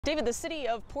David, the city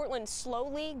of Portland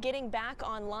slowly getting back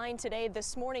online today.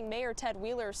 This morning, Mayor Ted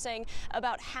Wheeler saying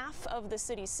about half of the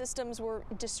city's systems were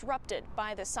disrupted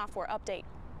by the software update.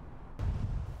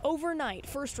 Overnight,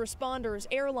 first responders,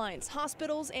 airlines,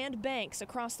 hospitals, and banks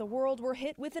across the world were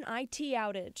hit with an IT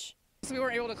outage. So we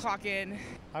weren't able to clock in.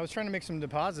 I was trying to make some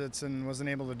deposits and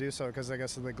wasn't able to do so because I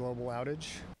guess of the global outage.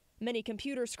 Many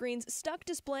computer screens stuck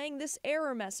displaying this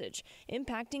error message,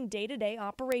 impacting day-to-day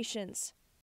operations.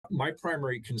 My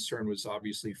primary concern was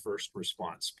obviously first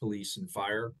response, police and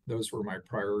fire. Those were my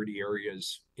priority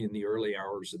areas in the early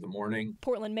hours of the morning.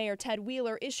 Portland Mayor Ted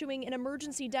Wheeler issuing an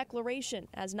emergency declaration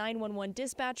as 911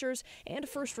 dispatchers and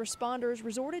first responders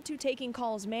resorted to taking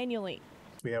calls manually.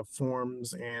 We have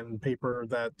forms and paper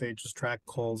that they just track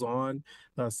calls on.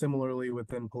 Similarly,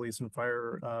 within police and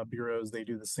fire bureaus, they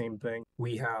do the same thing.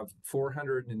 We have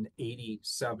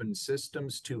 487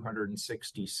 systems,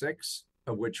 266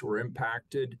 of which were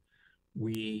impacted.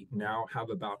 We now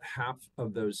have about half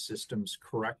of those systems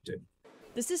corrected.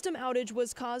 The system outage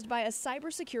was caused by a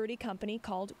cybersecurity company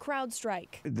called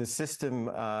CrowdStrike. The system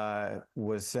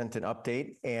was sent an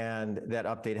update, and that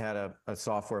update had a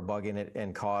software bug in it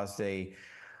and caused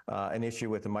an issue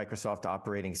with the Microsoft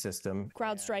operating system.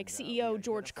 CrowdStrike CEO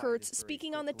George Kurtz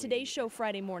speaking on the Today Show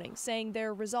Friday morning, saying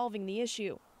they're resolving the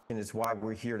issue. And it's why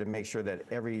we're here to make sure that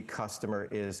every customer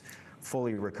is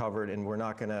fully recovered, and we're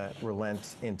not going to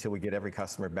relent until we get every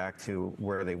customer back to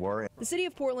where they were. The city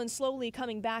of Portland slowly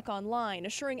coming back online,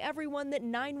 assuring everyone that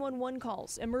 911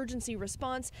 calls, emergency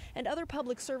response, and other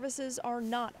public services are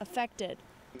not affected.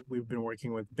 We've been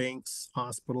working with banks,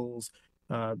 hospitals.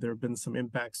 There have been some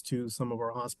impacts to some of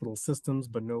our hospital systems,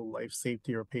 but no life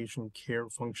safety or patient care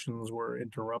functions were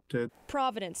interrupted.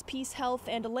 Providence, Peace Health,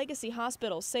 and Legacy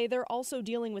hospitals say they're also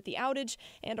dealing with the outage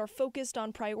and are focused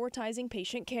on prioritizing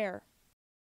patient care.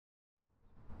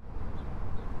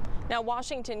 Now,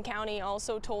 Washington County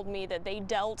also told me that they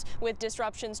dealt with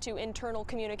disruptions to internal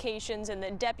communications and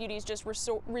the deputies just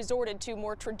resorted to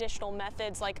more traditional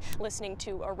methods like listening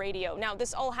to a radio. Now,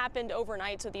 this all happened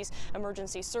overnight, so these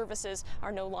emergency services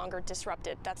are no longer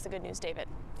disrupted. That's the good news, David.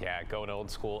 Yeah, going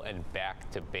old school and back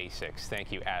to basics.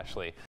 Thank you, Ashley.